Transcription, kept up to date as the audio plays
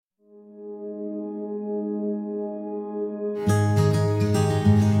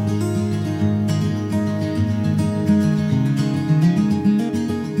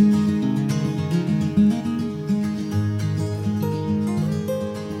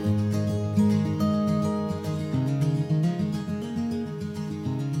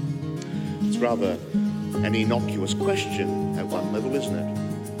rather an innocuous question at one level, isn't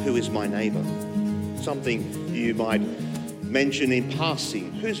it? Who is my neighbour? Something you might mention in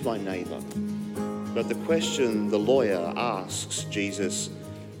passing. Who's my neighbour? But the question the lawyer asks Jesus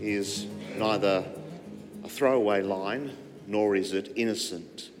is neither a throwaway line, nor is it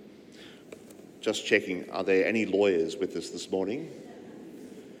innocent. Just checking, are there any lawyers with us this morning?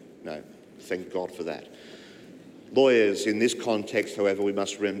 No, thank God for that. Lawyers in this context, however, we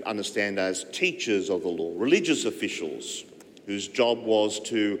must understand as teachers of the law, religious officials whose job was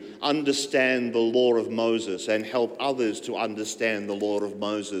to understand the law of Moses and help others to understand the law of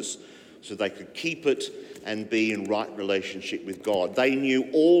Moses so they could keep it and be in right relationship with God. They knew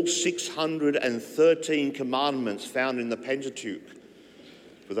all 613 commandments found in the Pentateuch.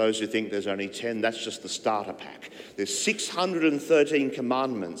 For those who think there's only 10, that's just the starter pack. There's 613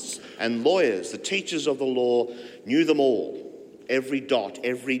 commandments, and lawyers, the teachers of the law, knew them all, every dot,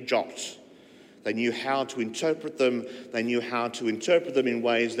 every jot. They knew how to interpret them. They knew how to interpret them in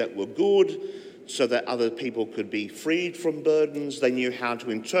ways that were good so that other people could be freed from burdens. They knew how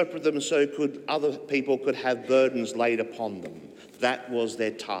to interpret them so other people could have burdens laid upon them. That was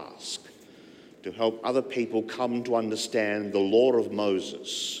their task, to help other people come to understand the law of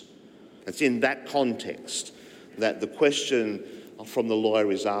Moses. It's in that context that the question from the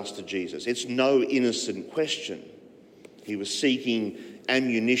lawyer is asked to Jesus. It's no innocent question. He was seeking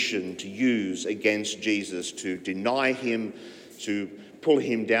ammunition to use against Jesus, to deny him, to pull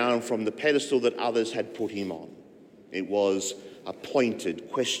him down from the pedestal that others had put him on. It was a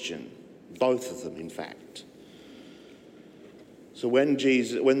pointed question, both of them, in fact. So when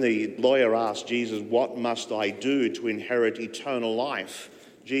the lawyer asked Jesus, "What must I do to inherit eternal life?"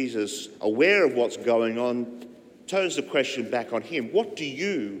 Jesus, aware of what's going on, turns the question back on him. What do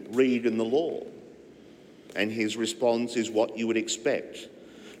you read in the law? And his response is what you would expect.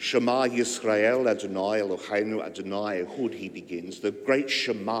 Shema Yisrael Adonai Eloheinu Adonai Ehud, he begins. The great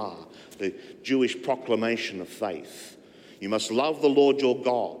Shema, the Jewish proclamation of faith. You must love the Lord your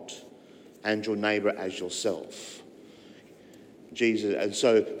God and your neighbour as yourself.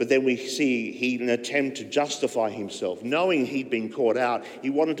 But then we see he, in an attempt to justify himself, knowing he'd been caught out, he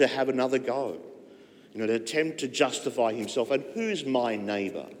wanted to have another go. An attempt to justify himself. And who's my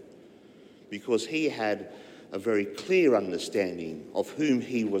neighbour? Because he had a very clear understanding of whom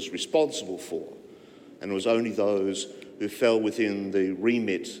he was responsible for. And it was only those who fell within the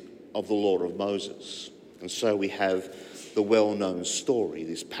remit of the law of Moses. And so we have the well-known story,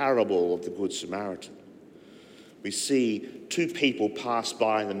 this parable of the Good Samaritan. We see two people pass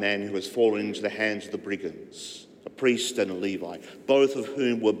by the man who has fallen into the hands of the brigands, a priest and a Levite, both of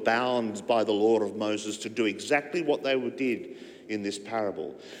whom were bound by the law of Moses to do exactly what they did in this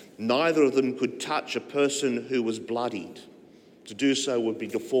parable. Neither of them could touch a person who was bloodied. To do so would be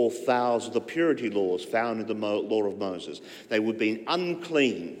to fall foul of the purity laws found in the law of Moses. They would be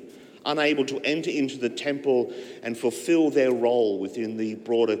unclean, unable to enter into the temple and fulfill their role within the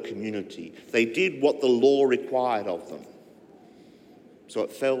broader community. They did what the law required of them. So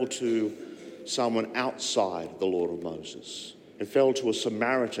it fell to someone outside the law of Moses. It fell to a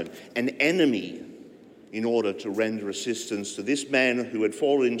Samaritan, an enemy, in order to render assistance to this man who had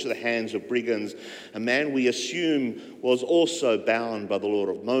fallen into the hands of brigands, a man we assume was also bound by the law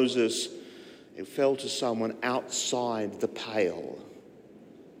of Moses. It fell to someone outside the pale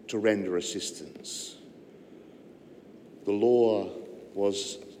to render assistance. The law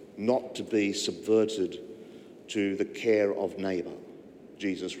was not to be subverted to the care of neighbour.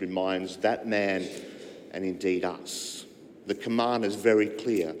 Jesus reminds that man and indeed us. The command is very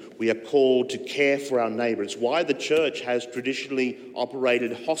clear. We are called to care for our neighbour. It's why the church has traditionally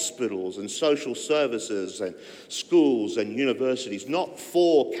operated hospitals and social services and schools and universities, not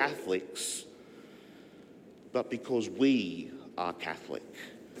for Catholics, but because we are Catholic.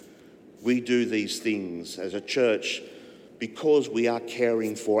 We do these things as a church because we are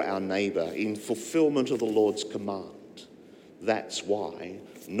caring for our neighbour in fulfilment of the Lord's command. That's why,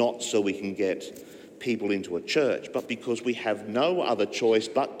 not so we can get people into a church, but because we have no other choice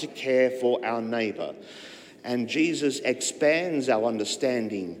but to care for our neighbour. And Jesus expands our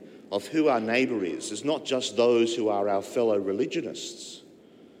understanding of who our neighbour is. It's not just those who are our fellow religionists.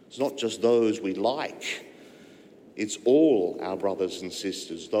 It's not just those we like. It's all our brothers and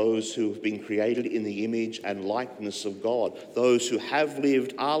sisters, those who have been created in the image and likeness of God, those who have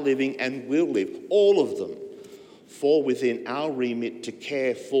lived, are living, and will live. All of them fall within our remit to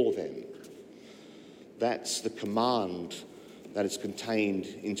care for them. That's the command that is contained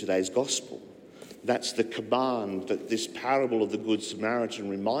in today's gospel. That's the command that this parable of the Good Samaritan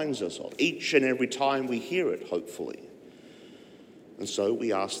reminds us of, each and every time we hear it, hopefully. And so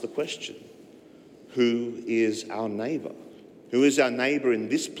we ask the question, who is our neighbour? Who is our neighbour in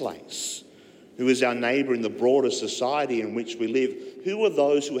this place? Who is our neighbour in the broader society in which we live? Who are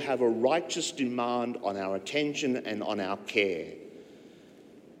those who have a righteous demand on our attention and on our care?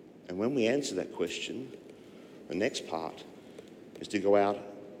 And when we answer that question, the next part is to go out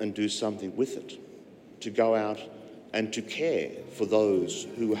and do something with it, to go out and to care for those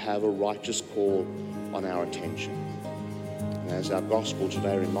who have a righteous call on our attention. And as our gospel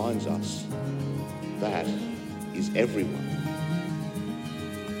today reminds us, that is everyone.